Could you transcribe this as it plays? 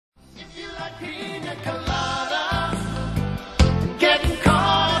Pina colada, getting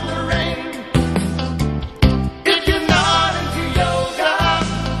caught in the rain. If you're not into yoga,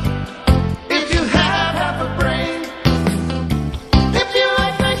 if you have half a brain, if you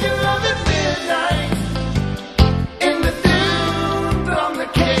like making love at midnight, in the dunes on the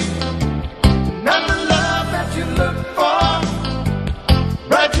cape, not the love that you look for,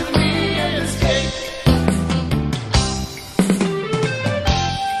 write to me and escape.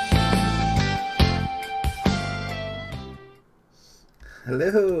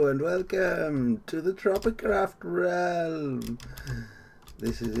 Hello and welcome to the Craft realm.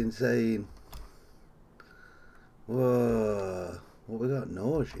 This is insane. Whoa, what we got?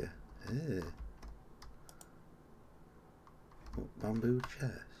 Nausea. Yeah. Oh, bamboo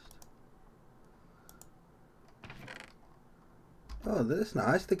chest. Oh, that's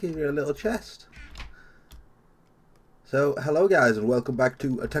nice. They give you a little chest. So, hello guys and welcome back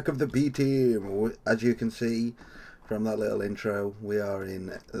to Attack of the bteam. As you can see from that little intro, we are in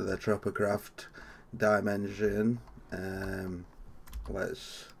the Craft dimension.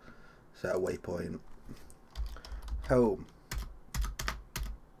 Let's set a waypoint. Home.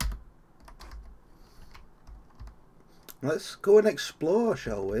 Let's go and explore,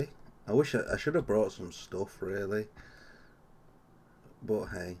 shall we? I wish I should have brought some stuff, really. But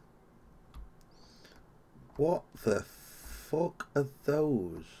hey. What the fuck are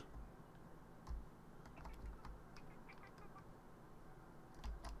those?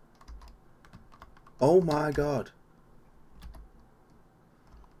 Oh my god.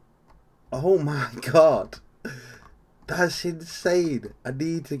 Oh my god. That's insane. I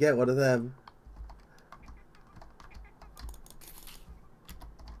need to get one of them.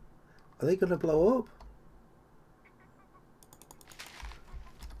 Are they gonna blow up?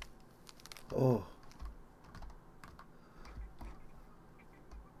 Oh.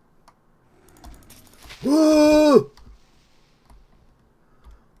 Whoa!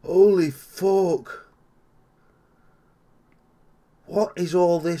 Holy fuck. What is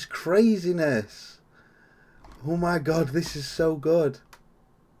all this craziness? Oh my god, this is so good.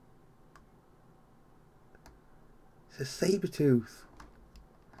 It's a saber-tooth.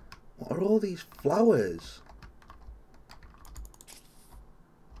 What are all these flowers?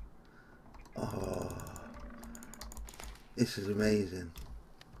 Oh, this is amazing.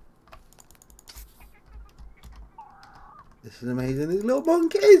 This is amazing. These little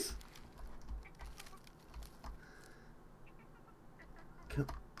monkeys.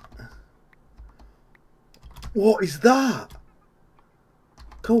 What is that?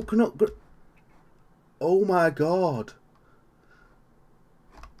 Coconut. Oh my god.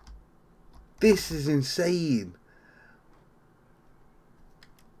 This is insane.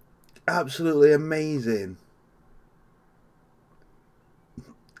 Absolutely amazing.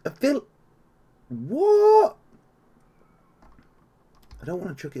 I feel. What? I don't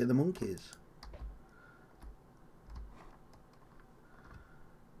want to chuck it at the monkeys.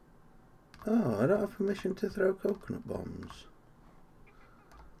 Oh, I don't have permission to throw coconut bombs.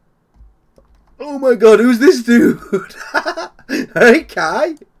 Oh my god, who's this dude? Hey,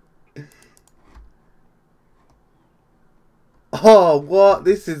 Kai. Oh, what?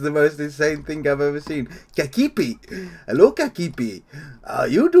 This is the most insane thing I've ever seen. Kakipi. Hello, Kakipi. How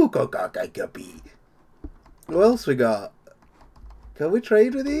you do, Kakipi? Who else we got? Can we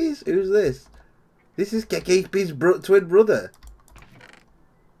trade with these? Who's this? This is Kakipi's twin brother.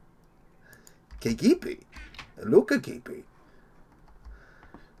 Kakipi. Hello, Kakipi.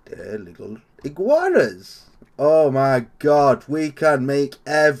 They're little iguanas. Oh my god, we can make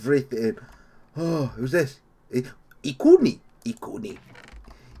everything. Oh, who's this? Ikuni. Ikuni.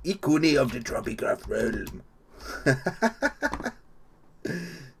 Ikuni of the Craft realm.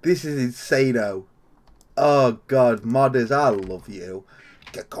 This is insano. Oh god, modders, I love you.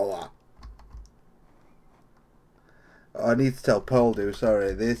 Kakoa. Oh, I need to tell Poledoo,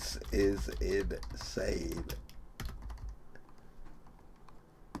 sorry, this is insane.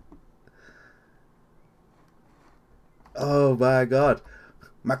 Oh my god.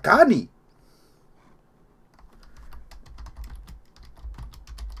 Makani.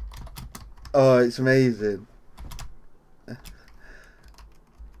 Oh, it's amazing.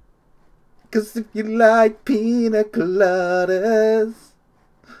 Cause if you like pina coladas,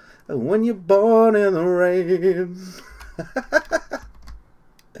 when you're born in the rain.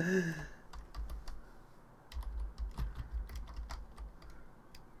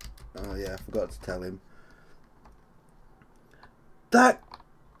 Oh yeah, I forgot to tell him. That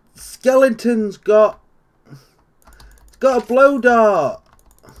skeleton's got a blow dart.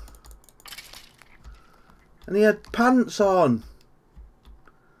 And he had pants on.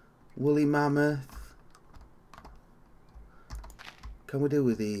 Woolly mammoth. Can we do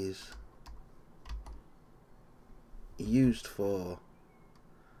with these? Used for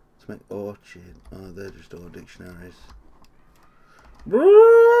to make orchid. Oh, they're just all dictionaries.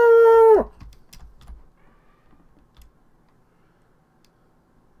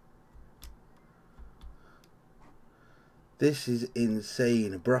 This is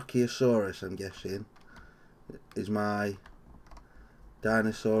insane. Brachiosaurus, I'm guessing, is my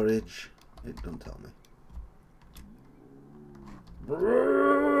dinosaurage. It doesn't tell me.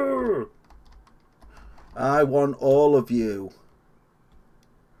 I want all of you.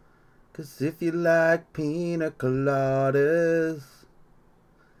 'Cause if you like pina coladas,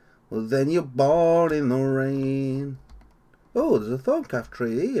 well then you're born in the rain. Oh, there's a thorncraft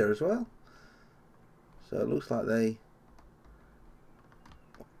tree here as well. So it looks like they...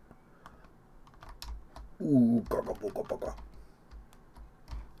 Ooh, gaga, gaga, gaga.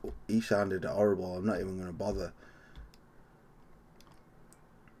 Oh, he sounded horrible. I'm not even going to bother.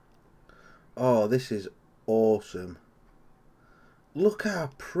 Oh, this is awesome. Look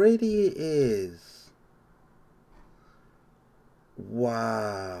how pretty it is.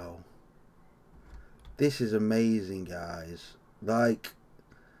 Wow. This is amazing, guys. Like,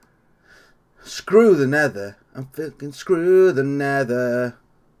 screw the nether. I'm thinking screw the nether.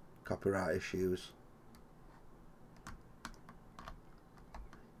 Copyright issues.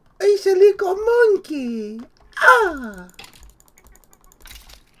 It's a little monkey. Ah.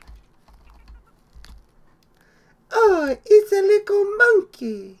 Oh, it's a little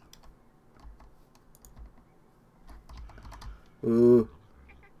monkey. Ooh.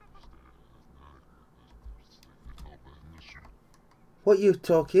 What you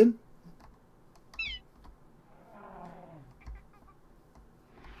talking?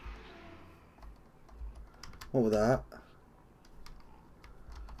 What was that?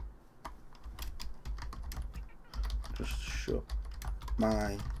 Just shut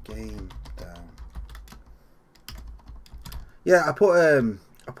my game down. Yeah, I put a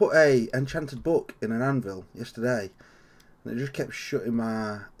enchanted book in an anvil yesterday, and it just kept shutting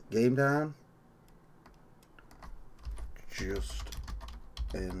my game down. Just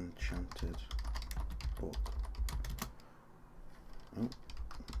enchanted book. Oh.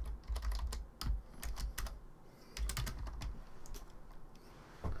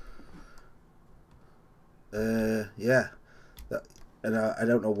 Yeah, that, and I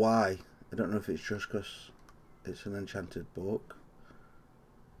don't know why. I don't know if it's just because it's an enchanted book.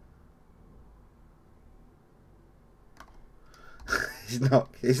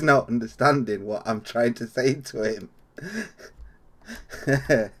 He's not understanding what I'm trying to say to him.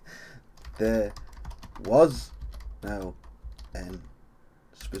 There was no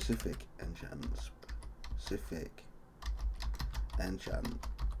specific enchant.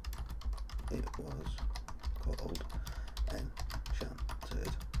 It was called enchanted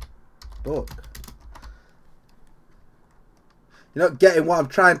book. You're not getting what I'm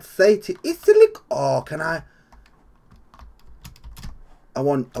trying to say to you. It's a little... Oh, can I... I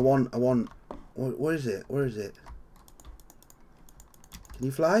want... What is it? Where is it? Can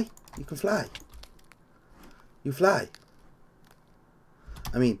you fly? You can fly. You fly.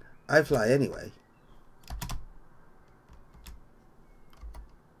 I mean, I fly anyway.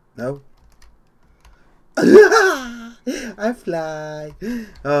 No? I fly.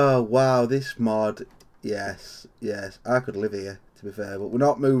 Oh, wow. This mod... Yes, yes, I could live here, to be fair, but we're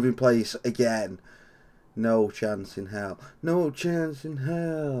not moving place again. No chance in hell. No chance in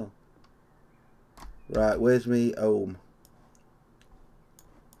hell. Right, where's me home?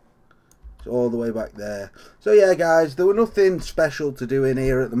 It's all the way back there. So yeah, guys, there were nothing special to do in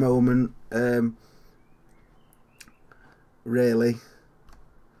here at the moment. Really.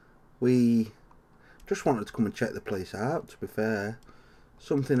 We just wanted to come and check the place out, to be fair.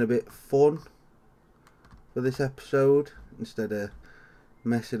 Something a bit fun for this episode, instead of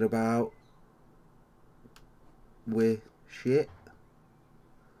messing about with shit.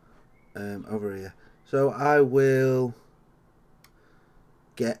 Over here. So I will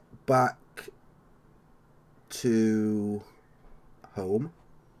get back to home,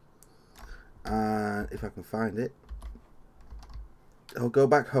 and if I can find it, I'll go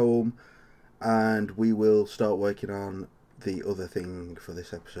back home and we will start working on the other thing for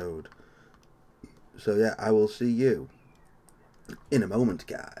this episode. So yeah, I will see you in a moment,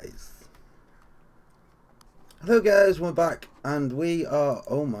 guys. Hello guys, we're back and we are,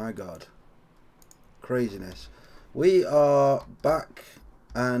 oh my god, craziness. We are back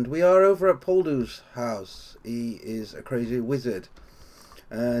and we are over at Poledoo's house. He is a crazy wizard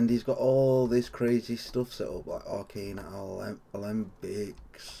and he's got all this crazy stuff set up, like arcane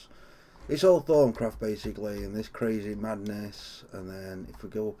alembics, It's all Thorncraft basically, and this crazy madness. And then if we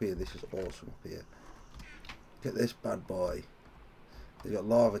go up here, this is awesome up here. Look at this bad boy. He's got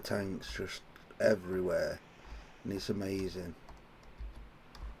lava tanks just everywhere, and it's amazing.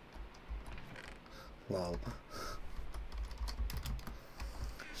 Lol.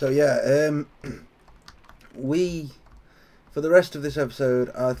 So yeah, for the rest of this episode,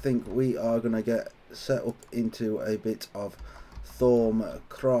 I think we are going to get set up into a bit of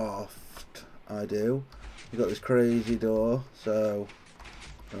Thorncraft. I do. We've got this crazy door, so...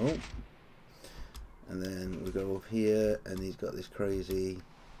 Oh. And then we go up here, and he's got this crazy...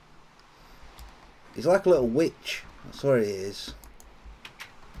 He's like a little witch. That's what he is.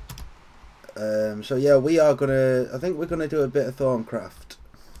 So yeah, we are going to... I think we're going to do a bit of Thorncraft.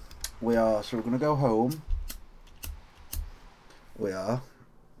 We are. So we're going to go home. We are.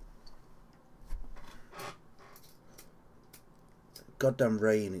 Goddamn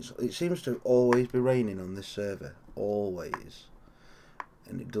rain. It seems to always be raining on this server. Always.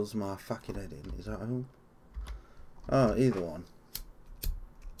 And it does my fucking head in. Is that home? Oh, either one.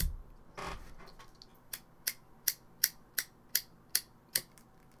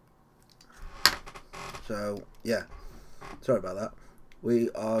 So, yeah. Sorry about that. We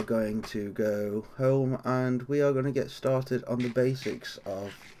are going to go home and we are going to get started on the basics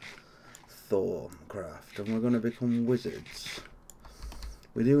of Thorncraft. And we're going to become wizards.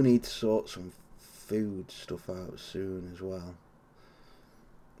 We do need to sort some food stuff out soon as well.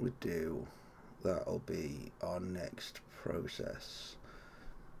 We do. That'll be our next process.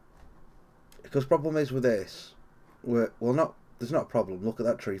 Because problem is with this, there's not a problem. Look at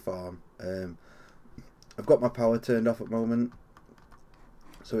that tree farm. I've got my power turned off at the moment,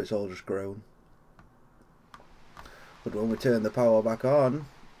 so it's all just grown. But when we turn the power back on,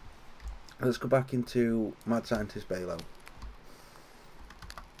 let's go back into Mad Scientist Balo.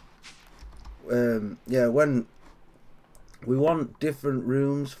 Yeah, when we want different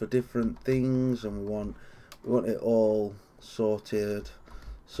rooms for different things, and we want it all sorted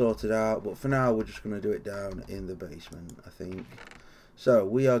out, but for now we're just going to do it down in the basement, I think. So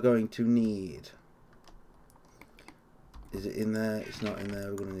we are going to need, is it in there? It's not in there.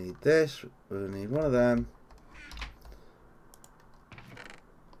 We're going to need this. We're going to need one of them.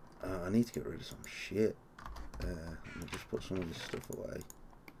 I need to get rid of some shit. Let me just put some of this stuff away.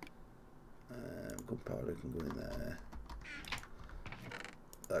 Gunpowder can go in there.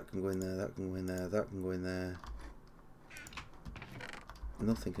 That can go in there, that can go in there, that can go in there.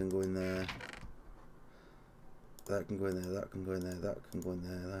 Nothing can go in there. That can go in there, that can go in there, that can go in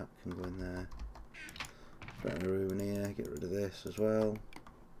there, that can go in there. Put a room in here, get rid of this as well.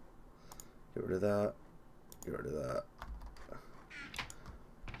 Get rid of that. Get rid of that.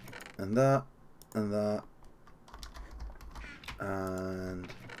 And that. And that. And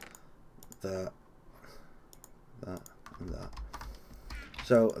that. That. And that.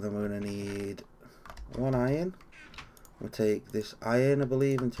 So then we're going to need one iron. We'll take this iron, I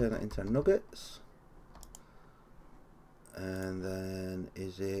believe, and turn it into nuggets. And then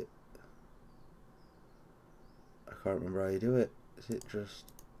is it... I can't remember how you do it. Is it just...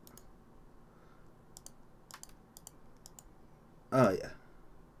 Oh, yeah.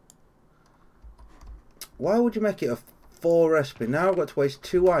 Why would you make it a 4 recipe? Now I've got to waste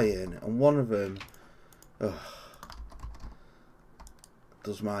 2 iron, and one of them... Ugh,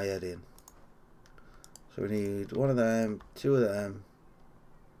 does my head in. So we need one of them, 2 of them.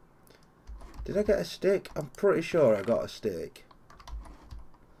 Did I get a stick? I'm pretty sure I got a stick.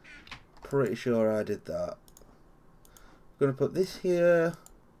 Pretty sure I did that. I'm going to put this here.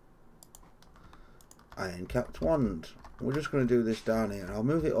 Iron capped wand. We're just going to do this down here. I'll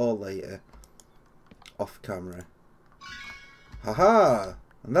move it all later. Off camera. Haha!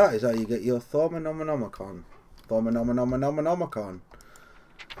 And that is how you get your Thormonomicon. Thormonomicon.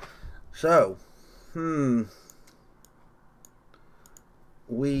 So,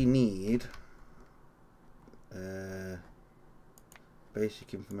 we need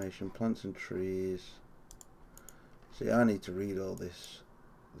basic information, plants and trees. See, I need to read all this.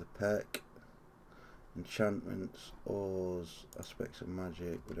 The peck, enchantments, ores, aspects of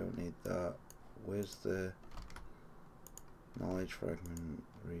magic. We don't need that. Where's the knowledge fragment,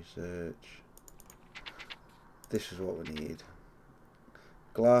 research? This is what we need.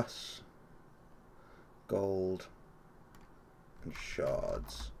 Glass, gold, and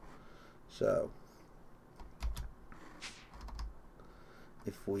shards. So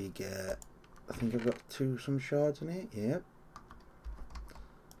if we get, I think I've got some shards in it. Yep.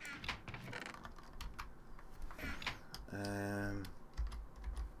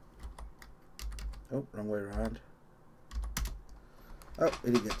 Oh, wrong way around. Oh,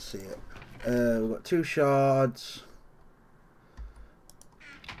 we didn't get to see it. We've got 2 shards.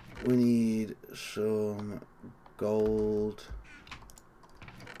 We need some gold.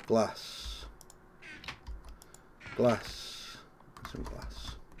 Glass. Glass. Some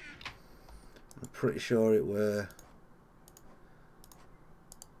glass. I'm pretty sure it were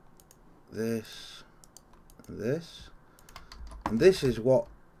this and this. And this is what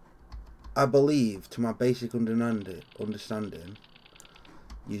I believe, to my basic understanding,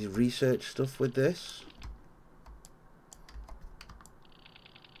 you research stuff with this.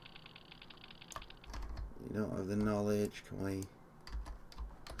 You don't have the knowledge, can we?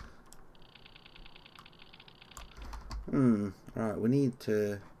 Right, we need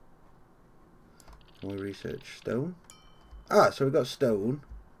to... Can we research stone? Ah, so we got stone.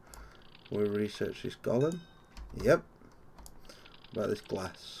 We'll research this golem. Yep. What about this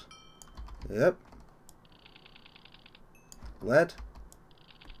glass? Yep. Lead.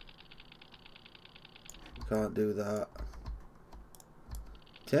 Can't do that.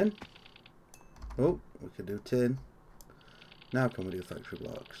 Tin. Oh, we can do tin. Now can we do factory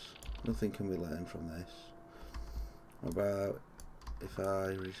blocks? Nothing can we learn from this. What about if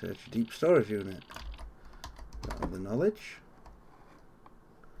I research a deep storage unit? Don't have the knowledge.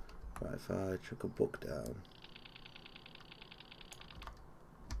 Right, if I chuck a book down.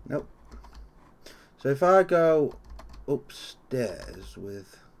 Nope. So if I go upstairs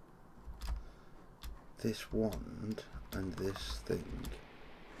with this wand and this thing,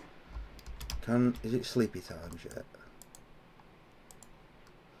 is it sleepy time yet?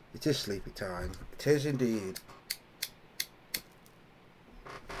 It is sleepy time. It is indeed.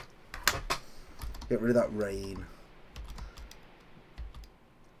 Get rid of that rain.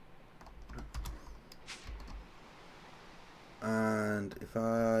 And if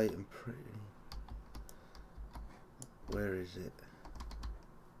I am pretty... Where is it?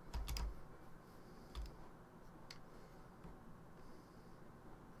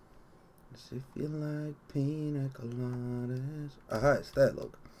 As if you like pina coladas. Aha, it's there,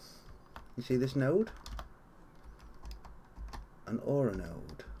 look. You see this node? An aura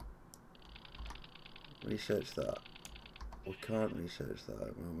node. Research that. We can't research that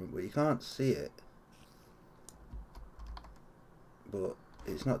at the moment, but you can't see it. But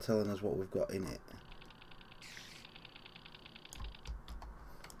it's not telling us what we've got in it.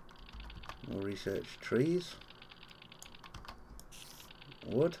 We'll research trees.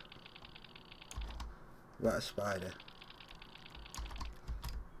 Wood. What about a spider?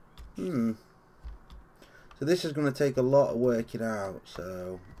 So this is going to take a lot of working out,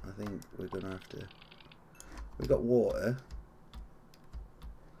 so I think we're going to have to... We've got water.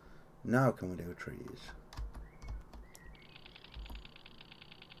 Now can we do trees?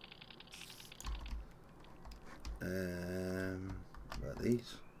 What about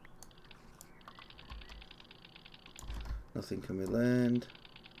these? Nothing can be learned.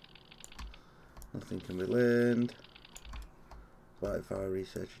 Nothing can be learned. What if I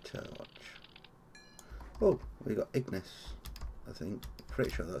research a torch? Oh, we got Ignis, I think.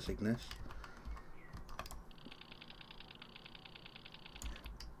 Pretty sure that's Ignis.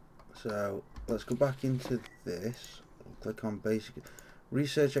 So let's go back into this. Click on basic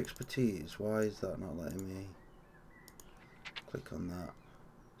research expertise. Why is that not letting me click on that?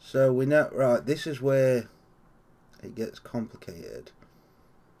 So we know, right, this is where it gets complicated.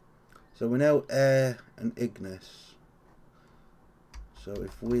 So we know air and Ignis. So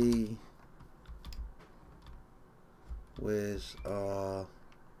if we, where's our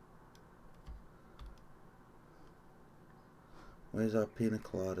pina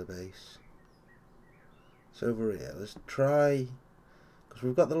colada base? It's over here. Let's try, because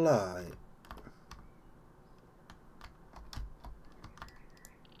we've got the light.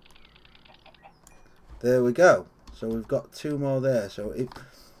 There we go. So we've got 2 more there. So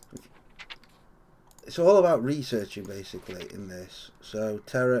it's all about researching basically in this. So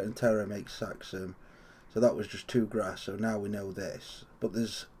Terra and Terra make Saxum. So that was just 2 grass. So now we know this. But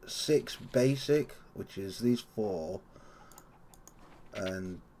there's 6 basic, which is these 4.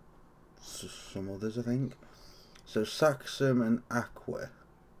 And some others, I think. So Saxum and Aqua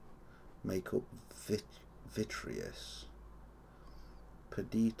make up Vitreous.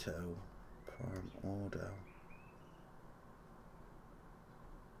 Pedito, Prime Ordo.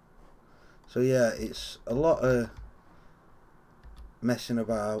 So yeah, it's a lot of messing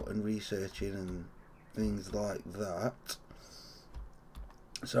about and researching and things like that.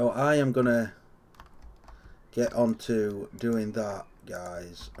 So I am gonna get onto doing that,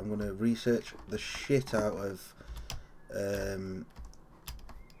 guys. I'm gonna research the shit out of I'm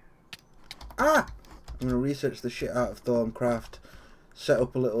gonna research the shit out of Thorncraft, set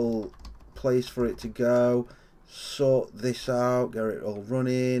up a little place for it to go, sort this out, get it all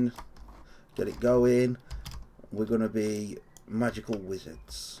running, get it going. We're going to be magical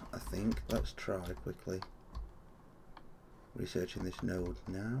wizards, I think. Let's try quickly. Researching this node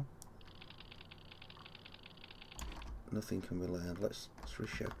now. Nothing can be learned. Let's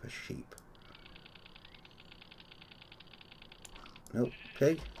reshape a sheep. Nope,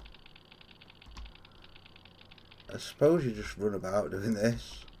 pig. I suppose you just run about doing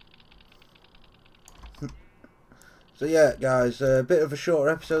this. So yeah, guys, a bit of a shorter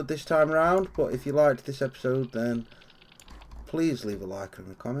episode this time around, but if you liked this episode, then please leave a like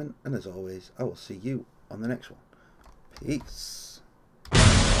and a comment, and as always, I will see you on the next one. Peace.